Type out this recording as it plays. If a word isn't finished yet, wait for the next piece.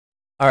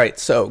Alright,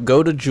 so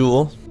go to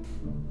Jool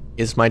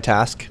is my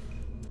task.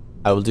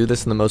 I will do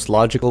this in the most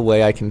logical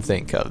way I can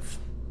think of.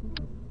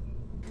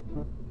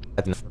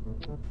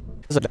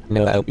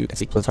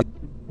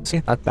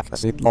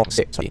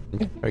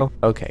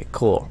 Okay,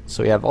 cool.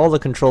 So we have all the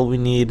control we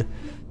need,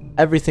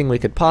 everything we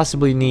could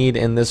possibly need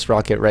in this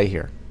rocket right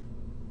here.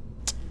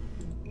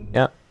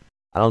 Yep.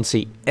 I don't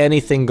see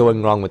anything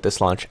going wrong with this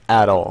launch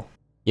at all.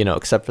 You know,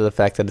 except for the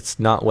fact that it's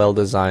not well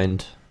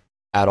designed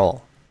at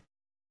all.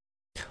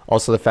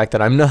 Also the fact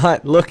that I'm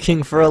not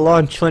looking for a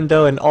launch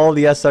window and all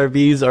the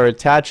SRBs are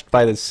attached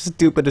by the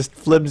stupidest,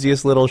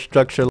 flimsiest little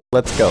structure.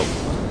 Let's go.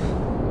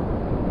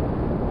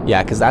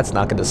 Yeah, because that's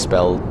not going to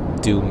spell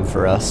doom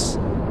for us.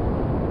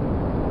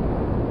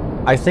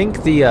 I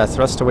think the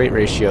thrust-to-weight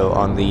ratio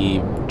on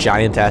the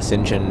giant-ass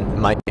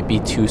engine might be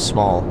too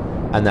small,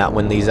 and that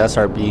when these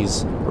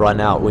SRBs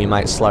run out, we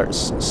might start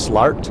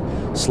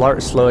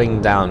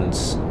slowing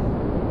downs.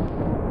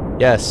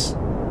 Yes,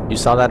 you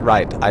saw that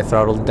right. I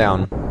throttled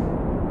down.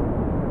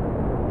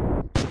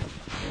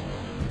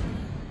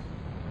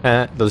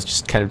 Those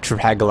just kind of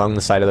drag along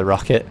the side of the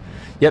rocket.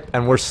 Yep,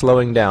 and we're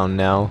slowing down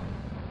now.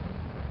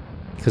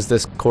 Because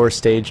this core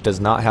stage does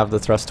not have the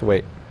thrust to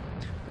weight.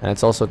 And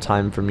it's also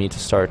time for me to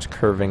start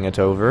curving it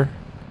over.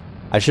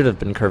 I should have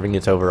been curving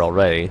it over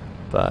already,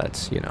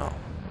 but, you know.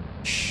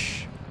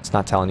 Shh. Let's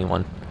not tell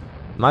anyone.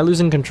 Am I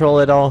losing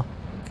control at all?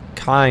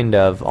 Kind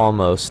of,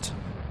 almost.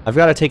 I've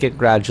got to take it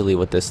gradually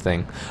with this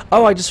thing.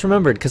 Oh, I just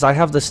remembered, because I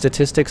have the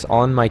statistics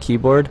on my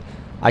keyboard.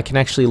 I can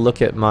actually look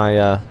at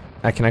my,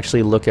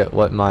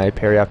 what my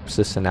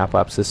periapsis and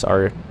apopsis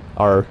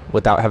are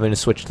without having to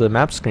switch to the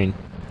map screen.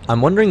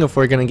 I'm wondering if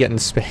we're gonna get in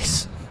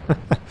space.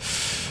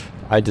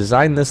 I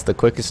designed this the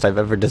quickest I've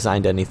ever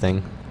designed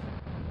anything.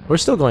 We're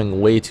still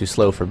going way too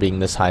slow for being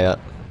this high up,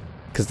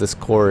 because this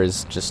core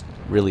is just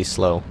really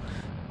slow.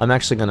 I'm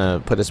actually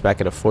gonna put us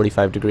back at a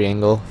 45-degree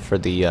angle for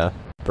the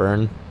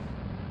burn,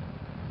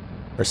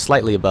 or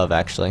slightly above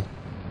actually.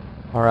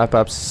 Our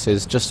apopsis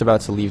is just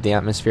about to leave the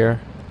atmosphere.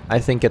 I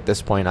think at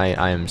this point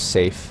I am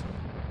safe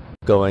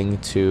going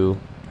to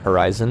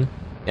horizon.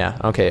 Yeah,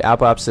 okay,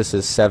 apopsis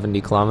is 70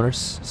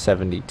 kilometers,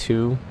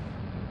 72,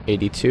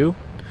 82.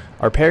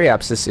 Our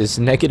periapsis is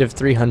negative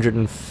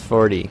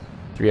 340,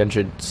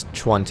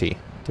 320,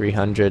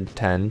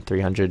 310,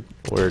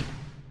 300.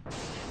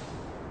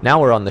 Now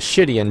we're on the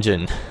shitty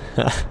engine.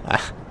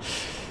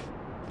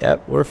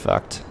 Yep, we're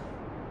fucked.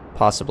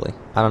 Possibly.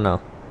 I don't know.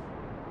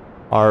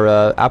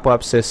 Our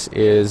apopsis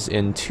is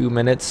in 2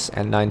 minutes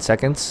and 9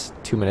 seconds,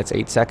 2 minutes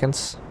 8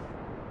 seconds.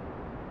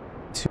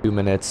 2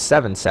 minutes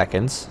 7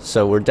 seconds,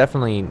 so we're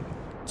definitely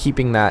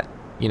keeping that,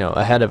 you know,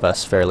 ahead of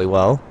us fairly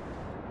well.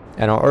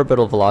 And our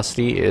orbital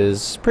velocity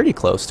is pretty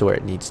close to where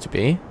it needs to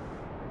be.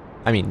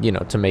 I mean, you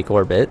know, to make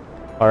orbit.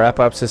 Our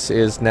apopsis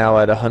is now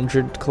at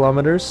 100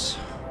 kilometers.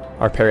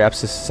 Our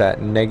periapsis is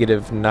at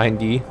negative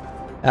 90.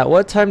 At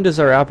what time does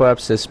our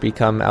apopsis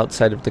become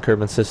outside of the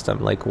Kerbin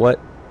system? Like,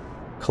 what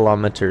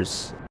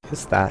kilometers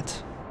is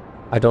that?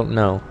 I don't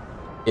know.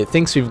 It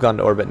thinks we've gone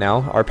to orbit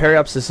now. Our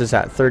periapsis is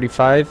at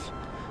 35.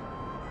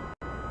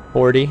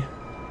 40,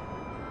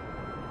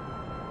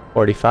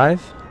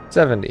 45,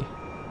 70.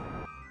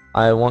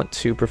 I want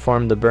to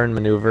perform the burn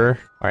maneuver.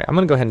 Alright, I'm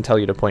gonna go ahead and tell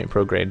you to point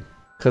prograde,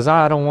 because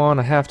I don't want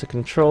to have to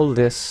control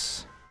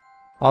this.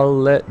 I'll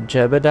let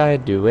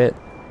Jebediah do it.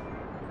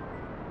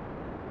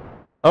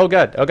 Oh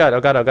god, oh god,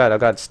 oh god, oh god, oh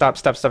god. Stop,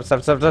 stop, stop,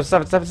 stop, stop, stop,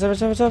 stop, stop, stop,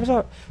 stop, stop,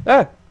 stop.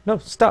 Ah, no,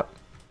 stop.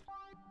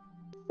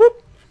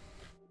 Whoop.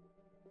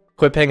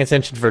 Quit paying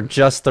attention for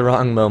just the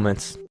wrong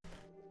moments.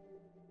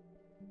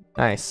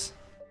 Nice.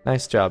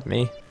 Nice job,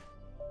 me.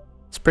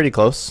 It's pretty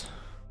close.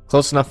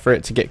 Close enough for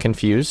it to get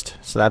confused,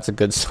 so that's a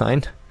good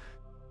sign.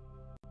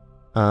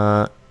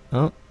 Oh.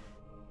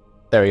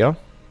 There we go.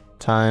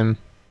 Time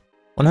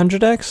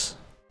 100x?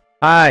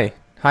 Hi!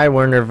 Hi,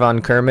 Werner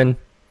von Kerman.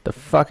 The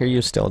fuck are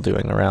you still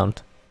doing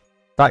around?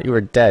 Thought you were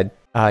dead.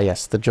 Ah,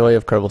 yes, the joy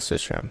of Kerbal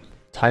System.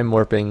 Time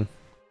warping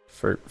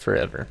for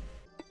forever.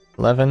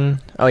 11.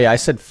 Oh yeah, I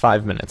said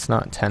 5 minutes,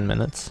 not 10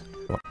 minutes.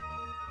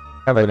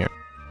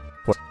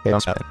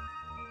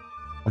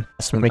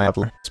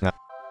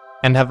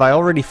 And have I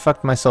already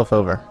fucked myself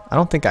over? I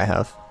don't think I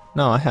have.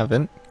 No, I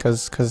haven't,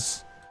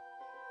 cause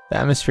the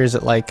atmosphere is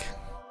at like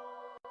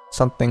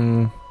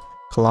something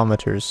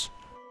kilometers.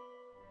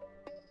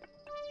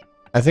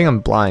 I think I'm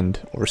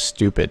blind or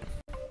stupid.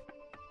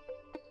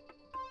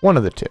 One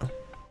of the two.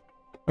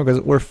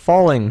 Because we're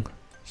falling,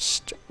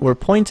 we're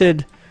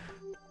pointed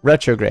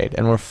retrograde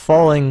and we're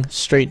falling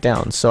straight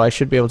down, so I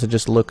should be able to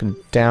just look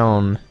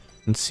down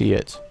and see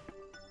it.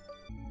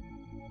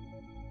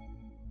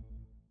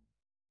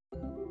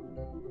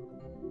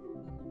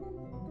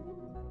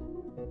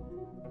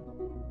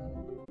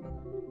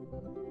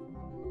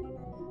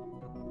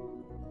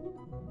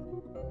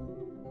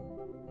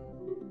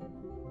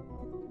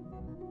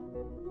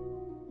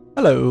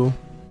 Hello.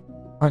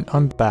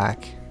 I'm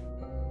back.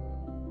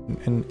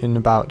 And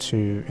about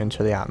to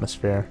enter the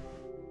atmosphere.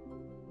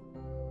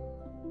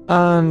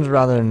 And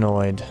rather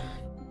annoyed.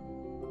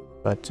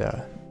 But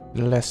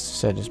The less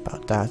said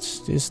about that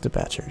is the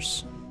better.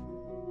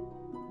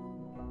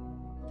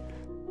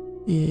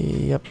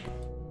 Yep.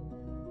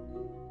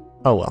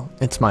 Oh well,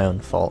 it's my own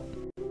fault.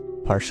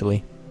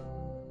 Partially.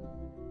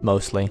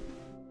 Mostly.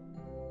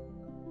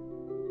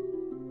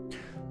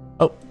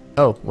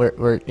 Oh,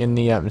 we're in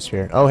the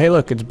atmosphere. Oh, hey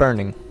look, it's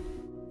burning.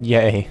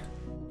 Yay.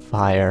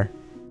 Fire.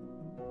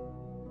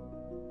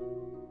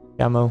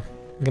 Tiamo,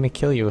 I'm gonna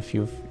kill you if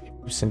you've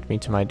sent me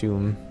to my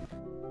doom.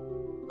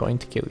 Going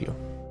to kill you.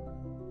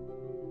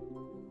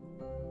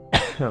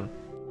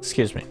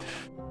 Excuse me.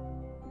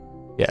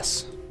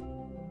 Yes.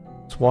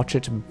 Let's watch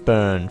it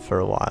burn for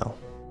a while.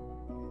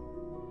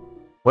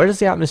 Where does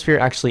the atmosphere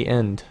actually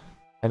end?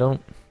 I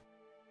don't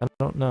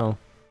know.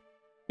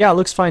 Yeah, it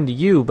looks fine to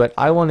you, but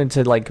I wanted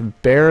to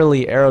like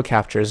barely arrow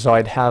capture so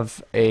I'd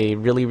have a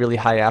really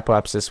high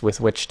apoapsis with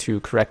which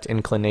to correct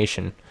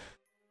inclination.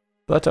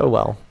 But oh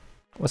well.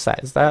 What's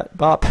that? Is that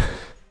bop?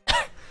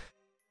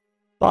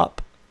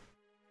 Bop.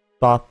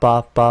 Bop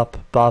bop bop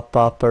bop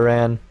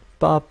bop-aran.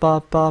 Bop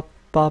bop bop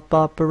bop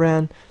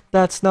bop-aran.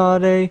 That's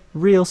not a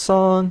real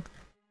song.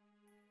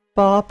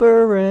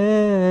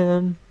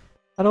 Bop-aran.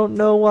 I don't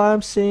know why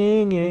I'm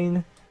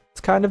singing.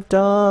 It's kind of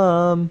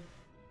dumb.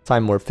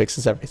 Time warp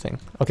fixes everything.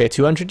 Okay,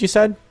 200 you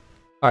said?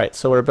 Alright,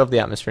 so we're above the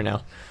atmosphere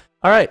now.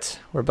 Alright,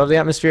 we're above the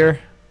atmosphere.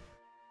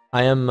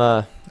 I'm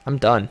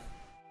done.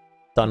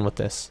 Done with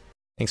this.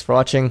 Thanks for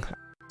watching.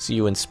 See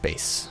you in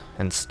space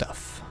and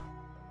stuff.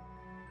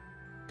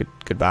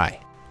 Goodbye.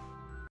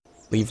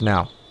 Leave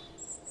now.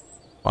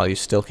 While you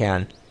still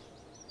can.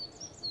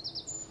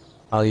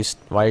 Why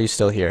are you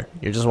still here?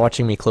 You're just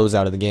watching me close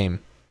out of the game.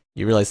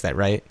 You realize that,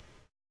 right?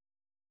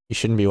 You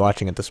shouldn't be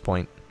watching at this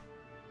point.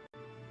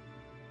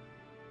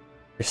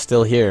 You're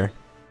still here.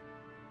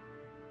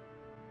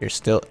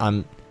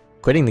 I'm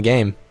quitting the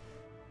game.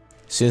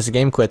 As soon as the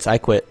game quits, I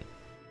quit.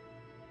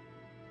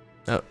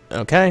 Oh,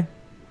 okay.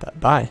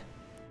 Bye.